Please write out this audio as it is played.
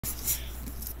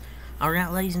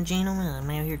Alright, ladies and gentlemen, I'm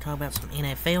out here to talk about some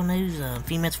NFL news. A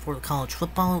few minutes before the college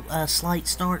football slate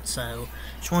starts, so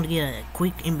just wanted to get a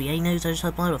quick NBA news. I just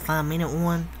uploaded a 5-minute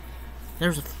one.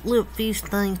 There's a few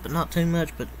things, but not too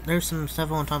much, but there's some stuff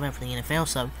I want to talk about for the NFL.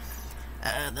 So,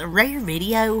 the rare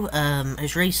video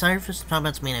has resurfaced. I'm talking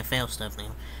about some NFL stuff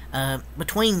now.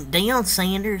 Between Deion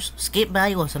Sanders, Skip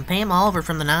Bayless, and Pam Oliver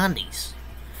from the 90s.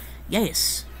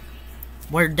 Yes.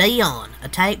 Where Deion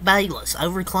attacked Bayless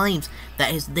over claims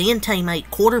that his then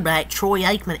teammate quarterback Troy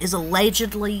Aikman is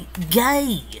allegedly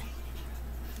gay.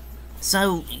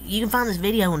 So, you can find this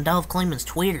video on Dolph Kleeman's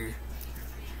Twitter.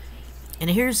 And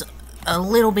here's a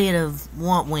little bit of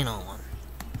what went on.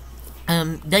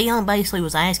 Deion basically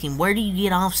was asking, where do you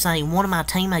get off saying one of my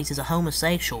teammates is a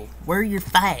homosexual? Where are your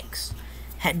facts?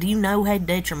 Do you know how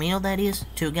detrimental that is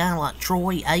to a guy like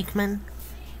Troy Aikman?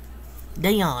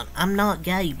 Deion, I'm not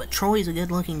gay, but Troy's a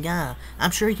good-looking guy.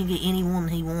 I'm sure he can get anyone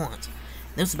he wants.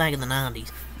 This was back in the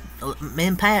 90s.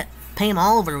 And Pam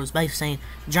Oliver was basically saying,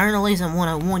 Journalism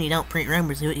 101, you don't print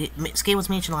rumors. Skip was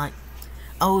mentioned like,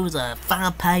 oh, it was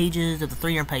 5 pages of the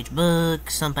 300-page book,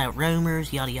 something about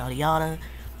rumors, yada yada yada.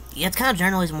 Yeah, it's kind of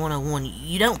Journalism 101.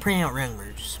 You don't print out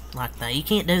rumors like that. You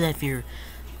can't do that if you're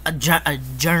a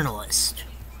journalist.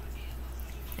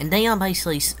 And Deion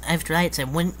basically, after that,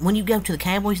 said, when you go to the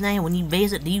Cowboys now, when you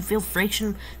visit, do you feel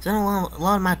friction? So a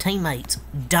lot of my teammates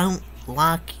don't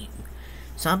like you.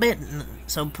 So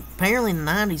apparently in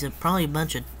the 90s, probably a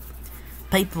bunch of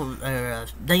people,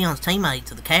 Deion's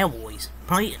teammates of the Cowboys,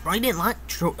 probably didn't like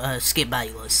Skip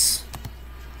Bayless.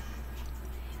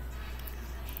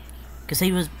 Because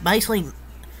he was basically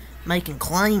making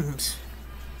claims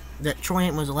that Troy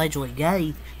Aikman was allegedly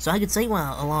gay. So I could see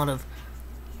why a lot of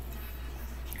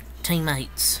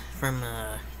teammates from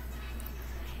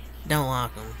don't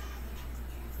like him.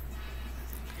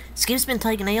 Skip's been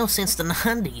taking L since the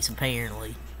 90s,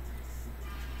 apparently.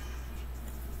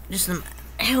 Just some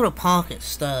out-of-pocket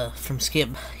stuff from Skip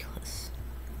Bayless.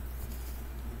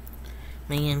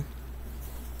 Man,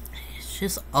 it's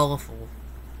just awful.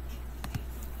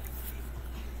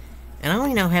 And I don't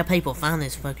even know how people find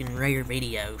this fucking rare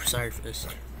video surfaced.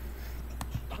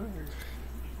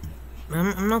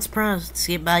 I'm not surprised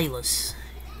Skip Bayless.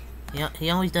 He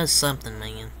always does something,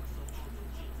 man.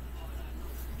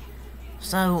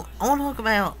 So, I want to talk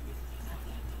about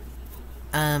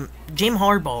Jim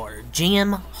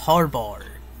Harbaugh.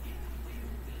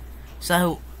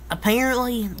 So,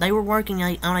 apparently, they were working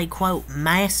on a, quote,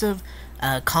 massive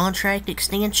contract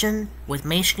extension with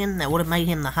Michigan that would have made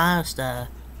him the highest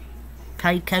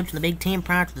paid coach in the Big Ten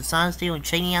prior to the sign steal and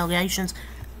cheating allegations.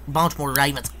 Baltimore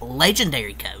Ravens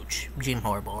legendary coach, Jim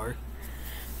Harbaugh,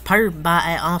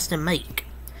 by Austin Meek.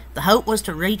 The hope was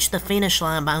to reach the finish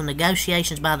line by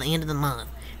negotiations by the end of the month.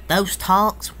 Those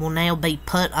talks will now be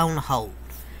put on hold.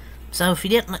 So if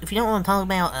you don't want to talk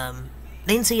about,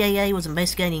 the NCAA was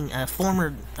investigating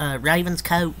former Ravens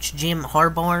coach Jim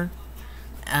Harbaugh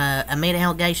amid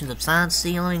allegations of sign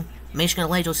stealing. Michigan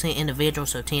allegedly sent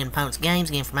individuals to attend opponents'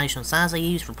 games, get information on signs they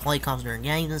used for play calls during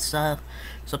games and stuff.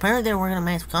 So apparently they were working on a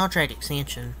massive contract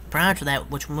extension prior to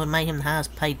that, which would make him the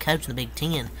highest paid coach in the Big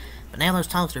Ten. But now those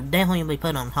talks are definitely going to be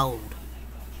put on hold.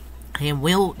 And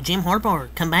will Jim Harbaugh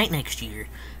come back next year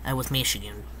with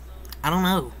Michigan? I don't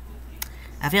know.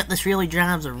 I feel like this really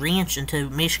drives a wrench into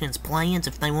Michigan's plans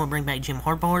if they want to bring back Jim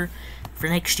Harbaugh for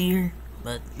next year.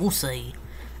 But we'll see.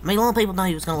 I mean, a lot of people thought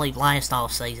he was going to leave last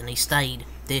offseason. He stayed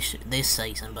this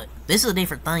season, but this is a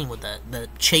different thing with the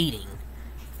cheating,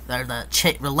 or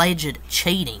the alleged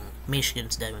cheating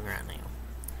Michigan's doing right now.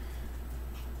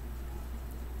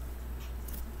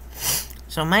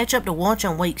 So, matchup to watch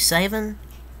on Week 7.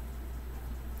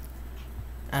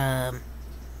 The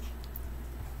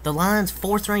Lions'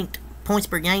 4th-ranked points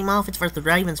per game offense versus the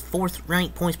Ravens'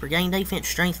 4th-ranked points per game defense.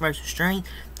 Strength versus strength.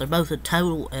 They're both at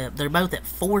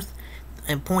 4th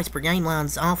and points per game.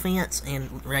 Lions offense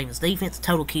and Ravens defense.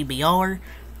 Total QBR.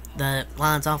 The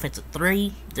Lions offense at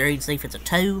 3. The Ravens defense at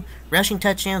 2. Rushing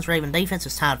touchdowns. Raven defense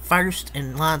is tied 1st,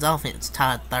 and Lions offense is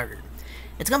tied 3rd.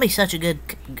 It's gonna be such a good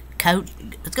coach.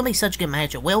 It's gonna be such a good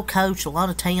matchup. Well coached, a lot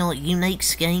of talent, unique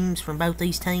schemes from both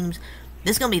these teams.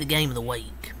 This is gonna be the game of the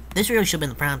week. This really should have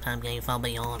been the primetime game, if I'll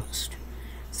be honest.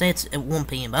 Say it's at 1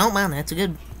 p.m., but I don't mind that. It's a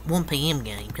good 1 p.m.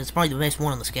 game because it's probably the best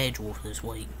one on the schedule for this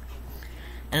week.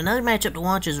 And another matchup to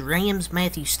watch is Rams'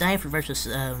 Matthew Stafford versus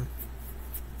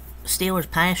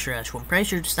Steelers' pass rush. When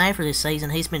pressured Stafford this season,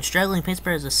 he's been struggling.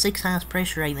 Pittsburgh has the 6th highest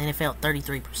pressure rate in the NFL at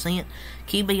 33%.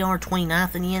 QBR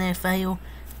 29th in the NFL.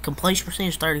 Completion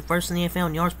percentage 31st in the NFL.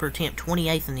 And yards per attempt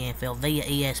 28th in the NFL via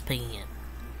ESPN.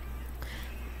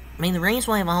 I mean, the Rams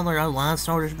will have all their O-line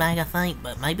starters back, I think,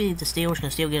 but maybe the Steelers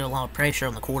can still get a lot of pressure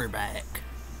on the quarterback.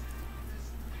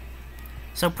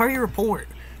 So, per your report,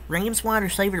 Rams wide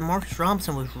receiver Marcus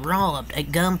Robinson was robbed at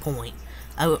gunpoint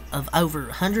of over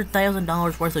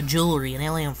 $100,000 worth of jewelry in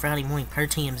LA on Friday morning, per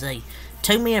TMZ.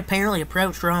 Two men apparently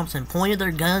approached Robinson, pointed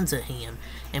their guns at him,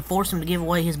 and forced him to give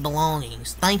away his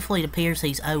belongings. Thankfully, it appears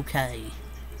he's okay.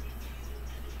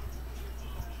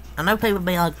 I know people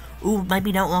be like, ooh,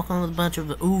 maybe don't walk on with a bunch of,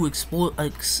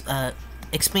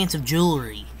 expensive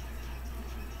jewelry.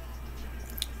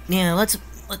 Yeah,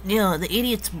 the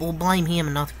idiots will blame him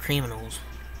and not the criminals.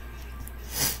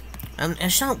 I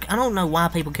don't know why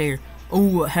people care.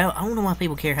 Ooh, I don't know why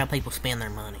people care how people spend their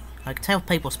money. Like, it's how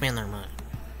people spend their money.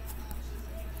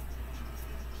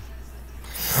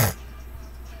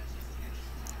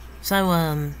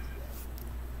 So,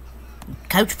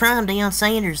 Coach Prime, Deion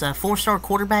Sanders, four-star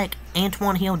quarterback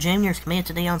Antoine Hill Jr. is committed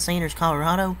to Deion Sanders,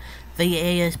 Colorado.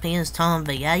 Via ESPN's Tom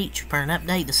VH, per an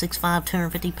update, the 6'5",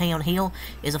 250-pound Hill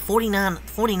is a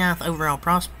 49th overall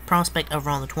prospect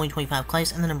overall in the 2025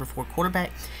 class and the number 4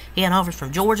 quarterback. He had offers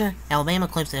from Georgia, Alabama,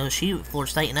 Clemson, LSU,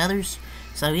 Florida State, and others.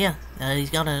 So, yeah, he's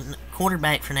got a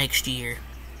quarterback for next year.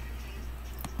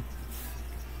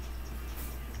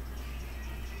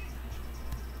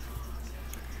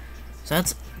 So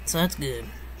that's good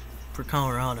for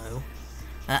Colorado.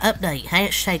 Update,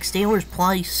 hashtag Steelers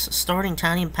place starting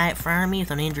tight end Pat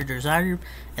Freiermuth on injured reserve,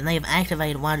 and they have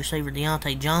activated wide receiver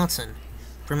Deontay Johnson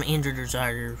from injured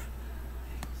reserve.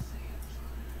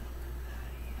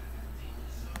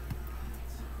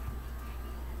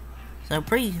 So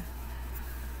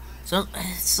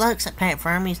it sucks that Pat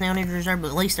Freiermuth is now on injured reserve, but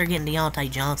at least they're getting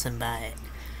Deontay Johnson back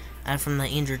from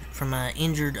injured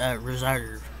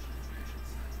reserve.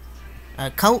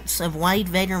 Colts have waived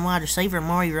veteran wide receiver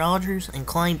Amari Rodgers and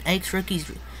claimed ex-Patriots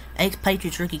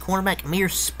rookie cornerback Amir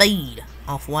Speed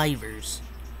off waivers.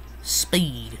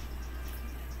 Speed.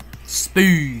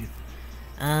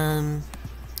 But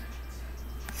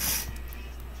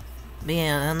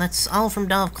yeah, and that's all from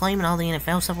Dov Clayman, all the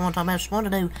NFL stuff I want to talk about. I just want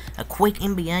to do a quick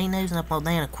NBA news and upload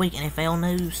that, a quick NFL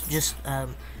news, just so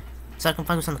I can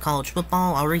focus on the college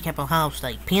football. I'll recap Ohio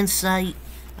State, Penn State,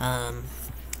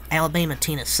 Alabama,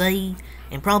 Tennessee,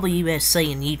 and probably USC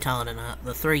and Utah tonight.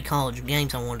 The 3 college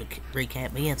games I wanted to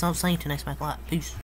recap. But yeah, it's all the same. Till next back live. Peace.